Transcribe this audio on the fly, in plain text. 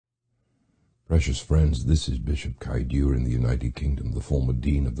Precious friends, this is Bishop Ceirion Dewar in the United Kingdom, the former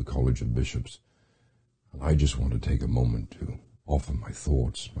Dean of the College of Bishops. And I just want to take a moment to offer my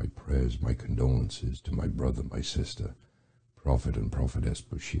thoughts, my prayers, my condolences to my brother, my sister, Prophet and Prophetess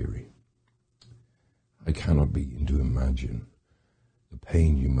Bushiri. I cannot begin to imagine the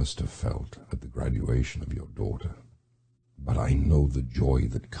pain you must have felt at the graduation of your daughter, but I know the joy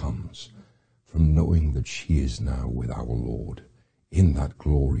that comes from knowing that she is now with our Lord in that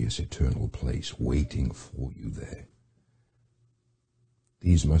glorious eternal place, waiting for you there.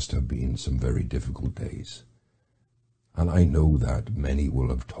 These must have been some very difficult days, and I know that many will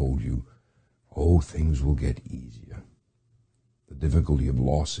have told you, oh, things will get easier. The difficulty of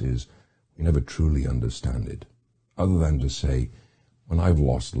loss is we never truly understand it, other than to say, when I've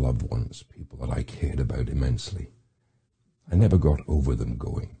lost loved ones, people that I cared about immensely, I never got over them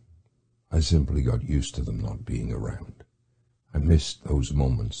going. I simply got used to them not being around. I missed those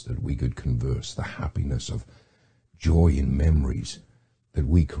moments that we could converse, the happiness of joy in memories that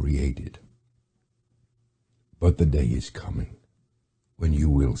we created. But the day is coming when you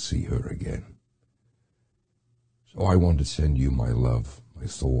will see her again. So I want to send you my love, my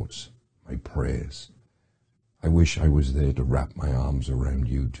thoughts, my prayers. I wish I was there to wrap my arms around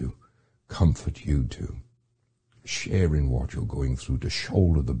you, to comfort you, to share in what you're going through, to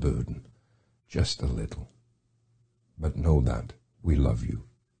shoulder the burden just a little. But know that we love you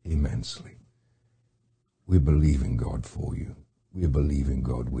immensely. We believe in God for you. We believe in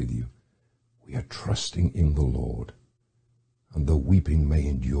God with you. We are trusting in the Lord. And though weeping may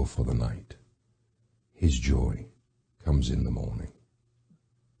endure for the night, His joy comes in the morning.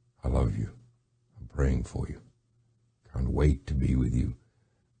 I love you. I'm praying for you. Can't wait to be with you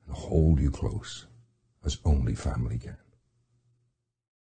and hold you close as only family can.